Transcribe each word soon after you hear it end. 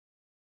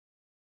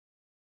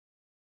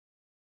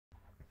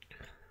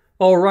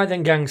Alright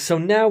then gang, so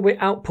now we're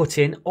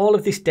outputting all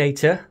of this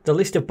data, the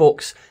list of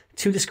books,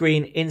 to the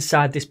screen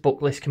inside this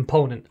book list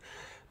component.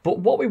 But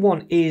what we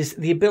want is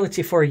the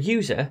ability for a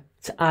user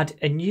to add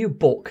a new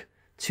book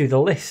to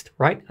the list,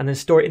 right? And then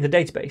store it in the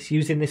database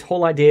using this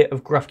whole idea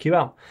of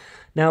GraphQL.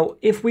 Now,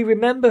 if we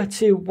remember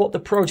to what the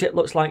project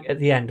looks like at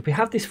the end, we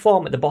have this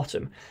form at the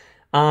bottom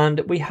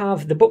and we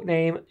have the book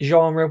name,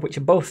 genre, which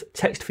are both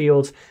text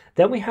fields.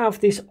 Then we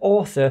have this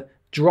author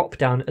drop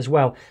down as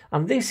well,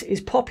 and this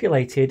is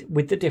populated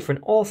with the different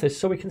authors,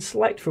 so we can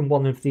select from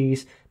one of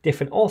these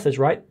different authors,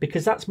 right?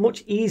 Because that's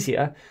much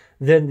easier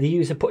than the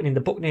user putting in the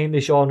book name,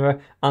 the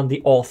genre, and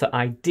the author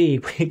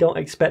ID. We don't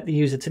expect the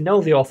user to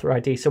know the author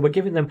ID, so we're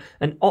giving them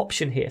an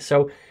option here.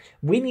 So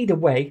we need a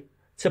way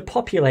to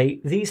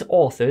populate these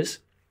authors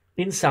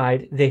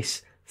inside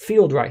this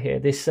field right here,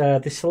 this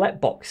select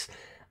box.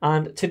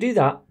 And to do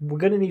that, we're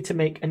going to need to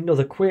make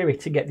another query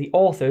to get the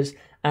authors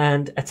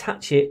and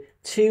attach it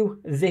to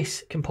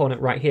this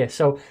component right here.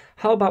 So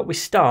how about we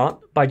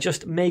start by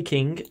just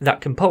making that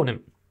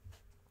component.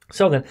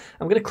 So then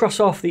I'm going to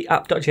cross off the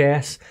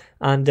app.js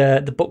and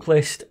the book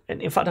list.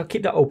 And in fact, I'll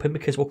keep that open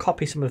because we'll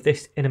copy some of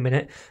this in a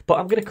minute. But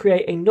I'm going to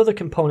create another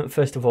component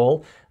first of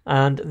all,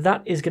 and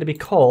that is going to be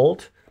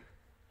called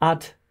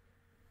add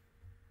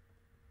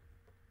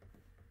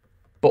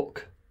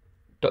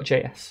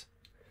book.js.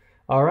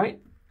 All right.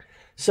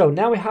 So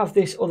now we have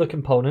this other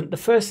component. The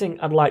first thing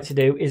I'd like to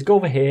do is go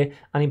over here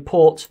and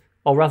import,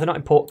 or rather not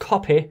import,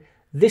 copy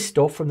this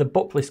stuff from the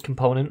book list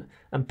component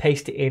and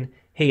paste it in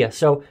here.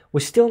 So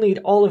we still need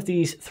all of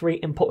these three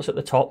inputs at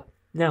the top.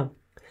 Now,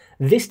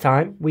 this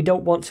time we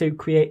don't want to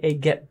create a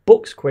get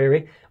books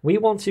query. We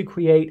want to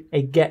create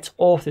a get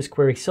authors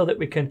query so that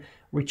we can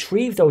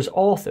retrieve those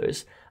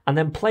authors and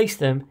then place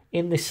them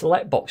in this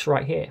select box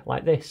right here,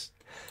 like this.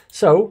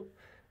 So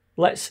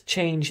let's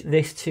change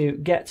this to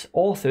get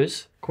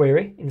authors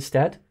query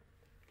instead.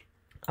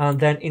 And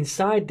then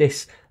inside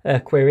this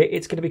query,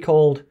 it's going to be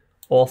called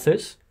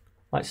authors,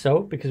 like so,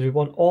 because we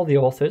want all the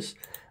authors.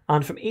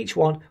 And from each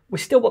one, we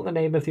still want the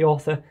name of the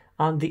author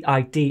and the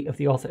ID of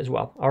the author as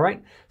well. All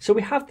right. So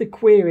we have the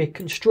query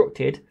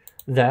constructed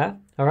there.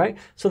 All right.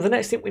 So the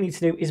next thing we need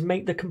to do is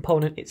make the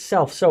component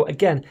itself. So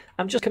again,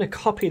 I'm just going to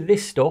copy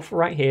this stuff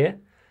right here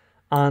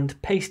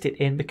and paste it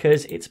in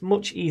because it's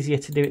much easier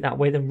to do it that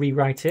way than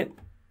rewrite it.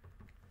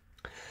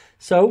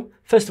 So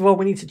first of all,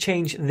 we need to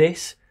change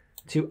this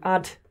to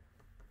add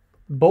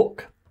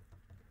book,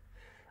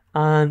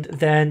 and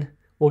then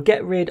we'll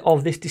get rid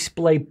of this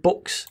display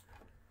books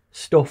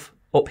stuff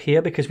up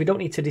here because we don't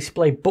need to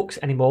display books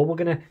anymore. We're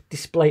going to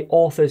display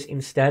authors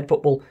instead,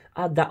 but we'll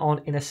add that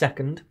on in a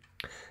second.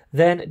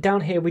 Then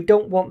down here, we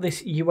don't want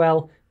this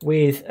UL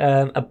with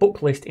a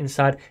book list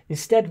inside.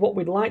 Instead, what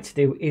we'd like to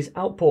do is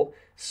output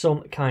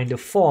some kind of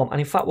form.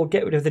 And in fact, we'll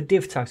get rid of the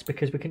div tags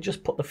because we can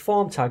just put the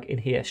form tag in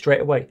here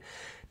straight away.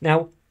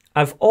 Now,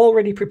 I've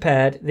already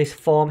prepared this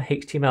form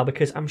HTML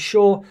because I'm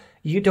sure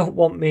you don't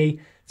want me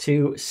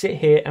to sit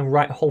here and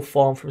write a whole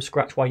form from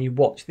scratch while you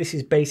watch. This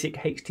is basic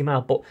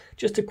HTML, but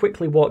just to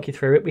quickly walk you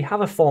through it, we have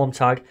a form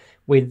tag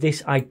with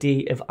this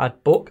ID of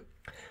add book.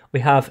 We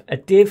have a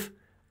div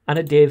and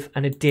a div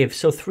and a div.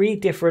 So three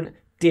different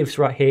divs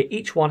right here.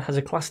 Each one has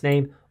a class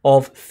name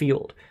of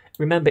field.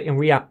 Remember, in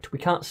React, we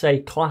can't say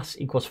class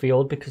equals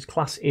field because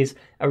class is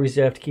a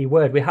reserved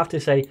keyword. We have to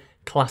say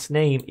class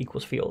name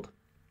equals field.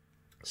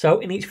 So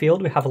in each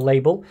field, we have a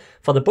label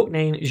for the book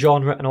name,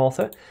 genre, and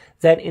author.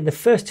 Then in the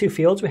first two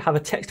fields, we have a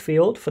text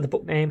field for the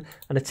book name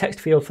and a text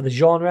field for the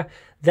genre.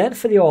 Then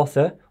for the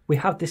author, we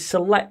have this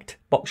select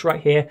box right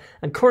here.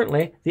 And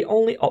currently, the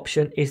only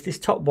option is this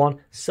top one,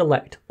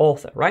 select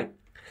author, right?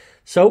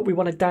 So we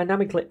want to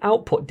dynamically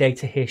output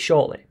data here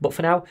shortly. But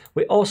for now,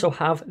 we also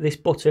have this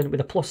button with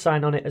a plus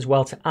sign on it as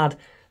well to add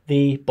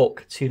the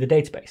book to the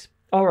database.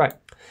 All right,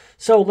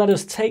 so let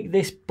us take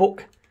this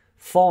book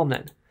form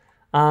then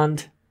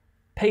and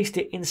paste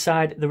it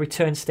inside the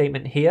return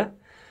statement here.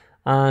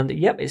 And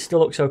yep, it still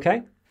looks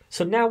okay.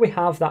 So now we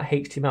have that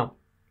HTML.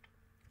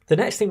 The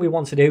next thing we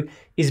want to do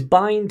is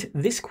bind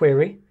this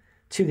query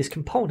to this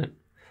component.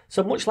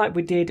 So much like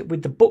we did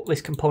with the book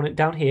list component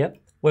down here,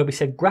 where we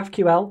said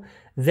GraphQL,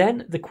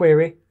 then the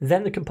query,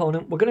 then the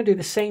component, we're going to do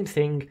the same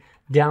thing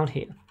down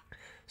here.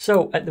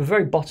 So at the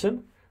very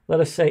bottom, let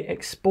us say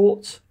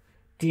export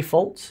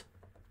default,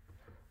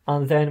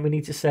 and then we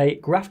need to say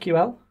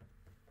GraphQL,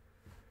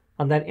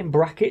 and then in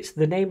brackets,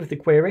 the name of the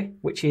query,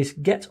 which is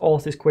get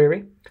authors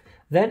query.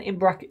 Then in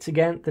brackets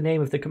again, the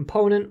name of the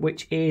component,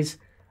 which is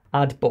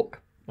add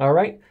book. All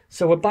right,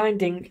 so we're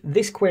binding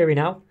this query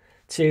now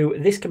to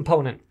this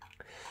component.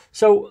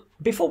 So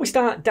before we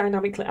start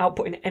dynamically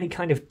outputting any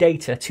kind of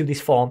data to this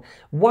form,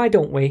 why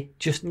don't we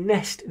just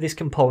nest this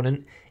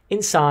component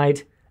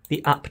inside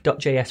the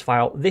app.js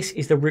file? This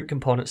is the root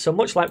component. So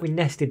much like we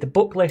nested the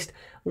book list,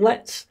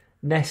 let's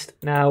nest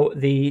now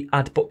the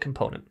add book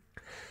component.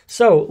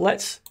 So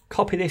let's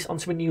copy this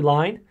onto a new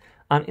line,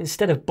 and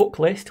instead of book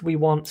list, we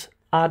want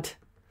add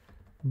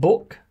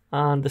book,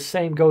 and the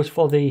same goes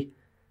for the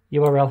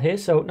URL here.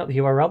 So not the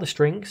URL, the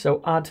string.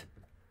 So add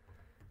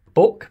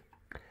book.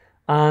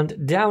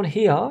 And down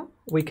here,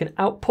 we can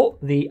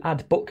output the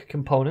add book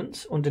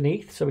components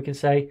underneath. So we can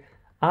say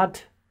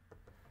add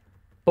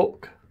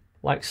book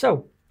like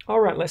so. All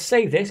right, let's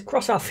save this,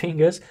 cross our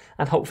fingers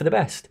and hope for the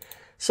best.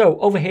 So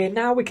over here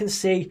now we can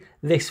see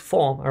this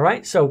form, all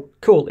right? So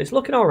cool, it's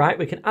looking all right.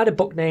 We can add a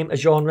book name, a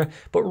genre,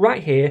 but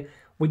right here,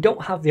 we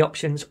don't have the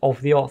options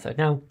of the author.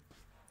 Now,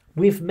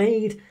 we've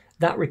made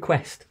that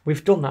request.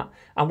 We've done that.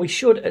 And we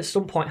should at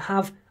some point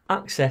have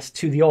access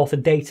to the author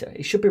data.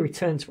 It should be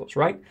returned to us,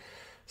 right?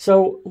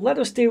 So let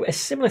us do a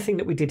similar thing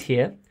that we did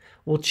here.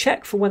 We'll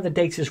check for when the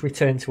data is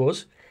returned to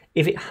us.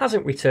 If it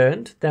hasn't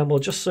returned, then we'll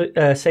just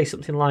say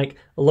something like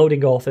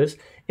loading authors.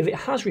 If it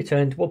has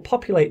returned, we'll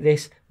populate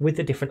this with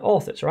the different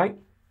authors, right?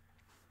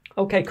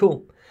 Okay,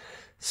 cool.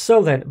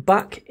 So then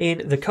back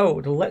in the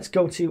code, let's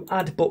go to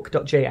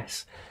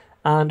addbook.js.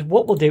 And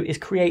what we'll do is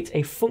create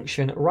a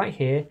function right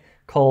here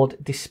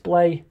called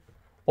display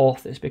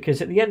authors,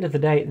 because at the end of the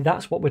day,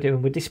 that's what we're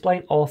doing. We're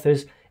displaying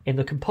authors in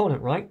the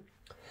component, right?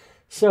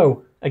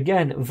 So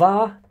again,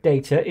 var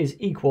data is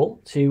equal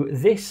to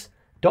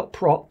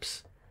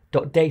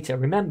this.props.data.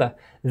 Remember,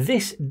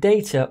 this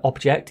data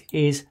object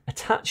is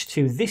attached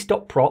to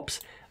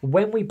this.props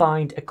when we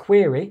bind a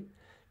query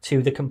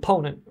to the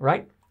component,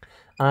 right?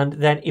 And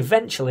then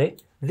eventually,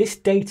 this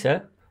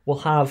data will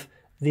have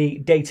the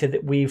data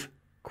that we've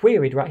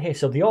queried right here,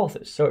 so the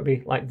authors. So it'd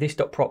be like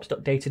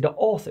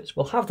this.props.data.authors.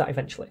 We'll have that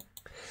eventually.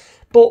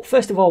 But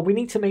first of all, we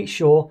need to make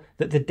sure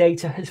that the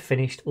data has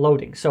finished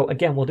loading. So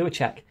again, we'll do a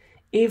check.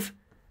 If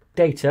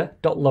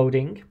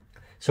data.loading,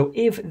 so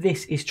if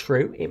this is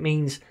true, it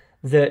means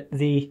that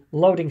the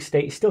loading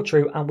state is still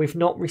true and we've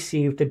not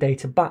received the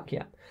data back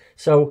yet.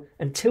 So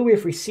until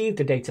we've received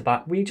the data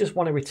back, we just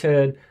want to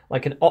return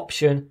like an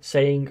option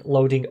saying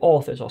loading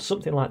authors or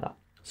something like that.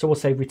 So we'll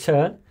say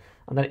return,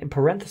 and then in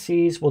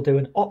parentheses, we'll do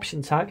an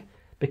option tag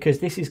because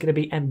this is going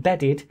to be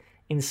embedded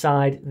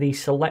inside the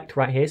select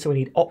right here. So we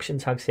need option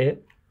tags here.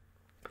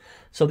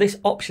 So this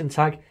option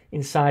tag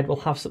inside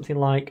will have something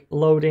like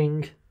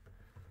loading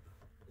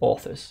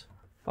authors.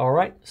 All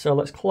right, so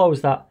let's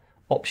close that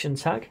option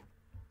tag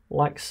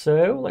like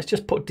so. Let's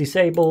just put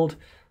disabled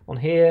on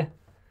here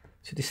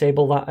to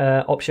disable that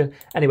option.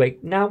 Anyway,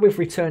 now we've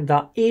returned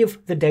that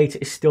if the data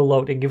is still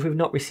loading, if we've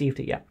not received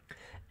it yet.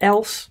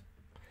 Else,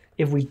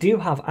 if we do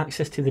have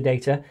access to the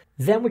data,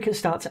 then we can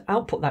start to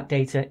output that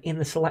data in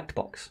the select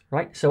box,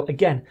 right? So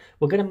again,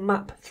 we're going to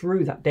map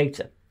through that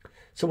data.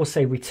 So we'll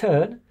say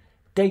return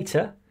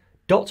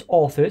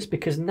data.authors,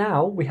 because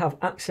now we have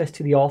access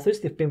to the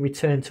authors, they've been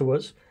returned to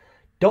us,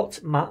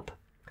 .map.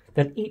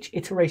 Then each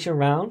iteration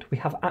around, we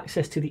have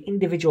access to the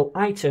individual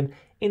item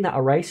in that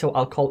array. So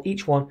I'll call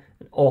each one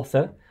an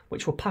author,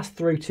 which will pass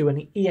through to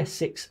an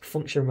ES6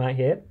 function right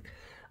here.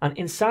 And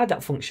inside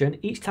that function,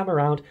 each time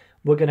around,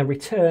 we're going to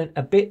return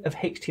a bit of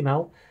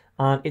HTML,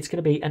 and it's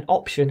going to be an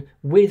option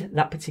with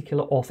that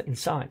particular author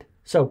inside.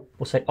 So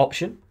we'll say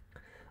option,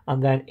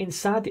 and then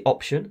inside the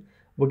option,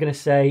 we're going to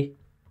say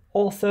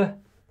author.name,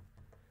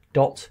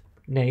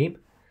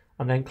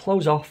 and then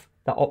close off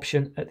that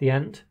option at the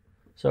end.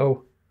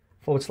 So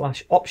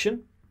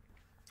 /option.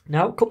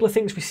 Now, a couple of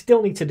things we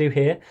still need to do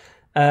here.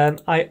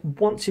 I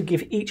want to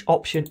give each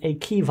option a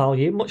key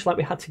value, much like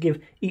we had to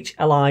give each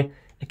li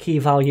a key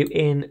value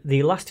in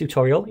the last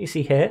tutorial. You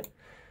see here,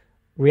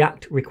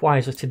 React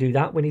requires us to do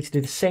that. We need to do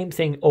the same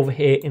thing over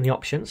here in the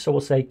options. So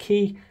we'll say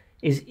key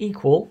is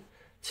equal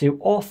to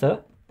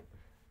author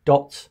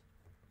dot,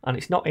 and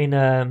it's not in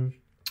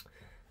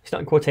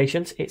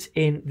quotations, it's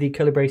in the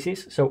curly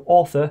braces. So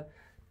author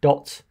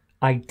dot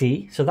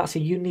ID. So that's a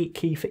unique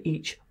key for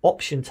each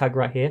option tag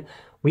right here.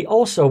 We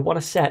also want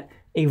to set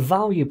a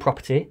value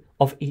property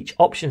of each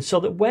option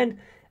so that when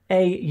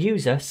a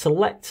user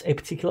selects a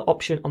particular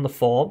option on the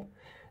form,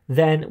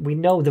 then we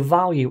know the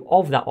value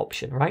of that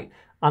option, right?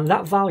 And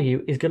that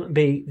value is going to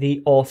be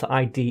the author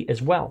ID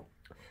as well.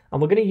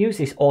 And we're going to use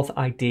this author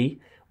ID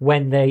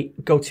when they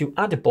go to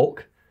add a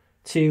book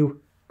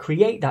to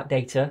create that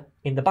data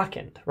in the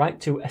backend,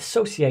 right? To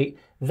associate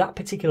that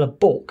particular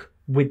book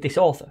with this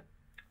author.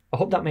 I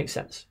hope that makes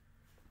sense.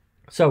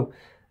 So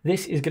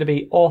this is going to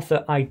be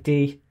author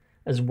ID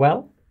as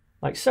well,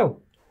 like so.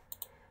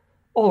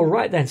 All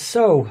right then,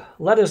 so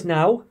let us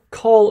now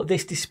call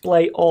this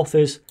display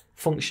authors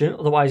function,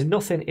 otherwise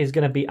nothing is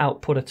going to be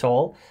output at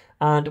all.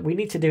 And we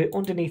need to do it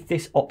underneath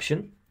this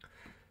option.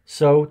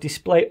 So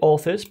display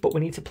authors, but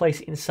we need to place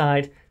it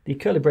inside the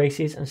curly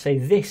braces and say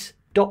this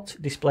dot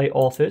display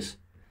authors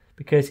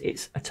because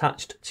it's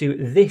attached to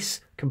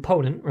this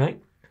component,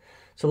 right?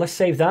 So let's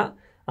save that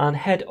and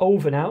head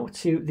over now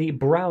to the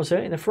browser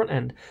in the front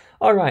end.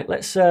 All right,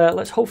 let's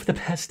hope for the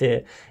best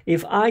here.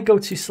 If I go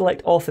to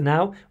select author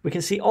now, we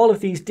can see all of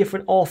these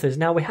different authors.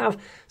 Now we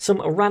have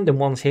some random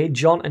ones here,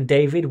 John and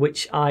David,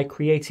 which I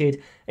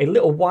created a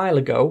little while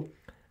ago.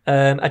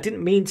 I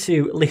didn't mean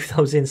to leave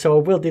those in, so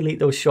I will delete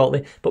those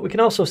shortly. But we can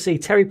also see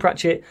Terry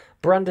Pratchett,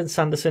 Brandon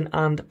Sanderson,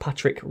 and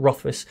Patrick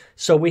Rothfuss.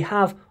 So we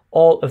have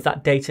all of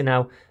that data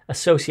now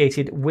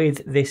associated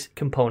with this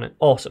component.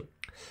 Awesome.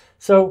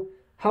 So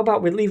how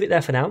about we leave it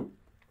there for now?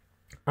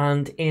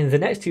 And in the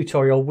next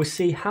tutorial, we'll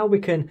see how we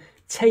can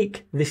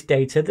take this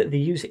data that the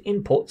user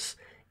inputs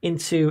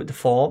into the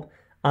form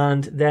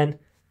and then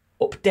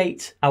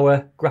update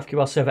our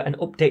GraphQL server and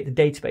update the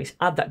database,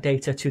 add that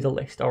data to the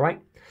list, all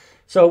right?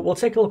 So we'll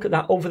take a look at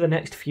that over the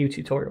next few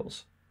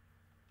tutorials.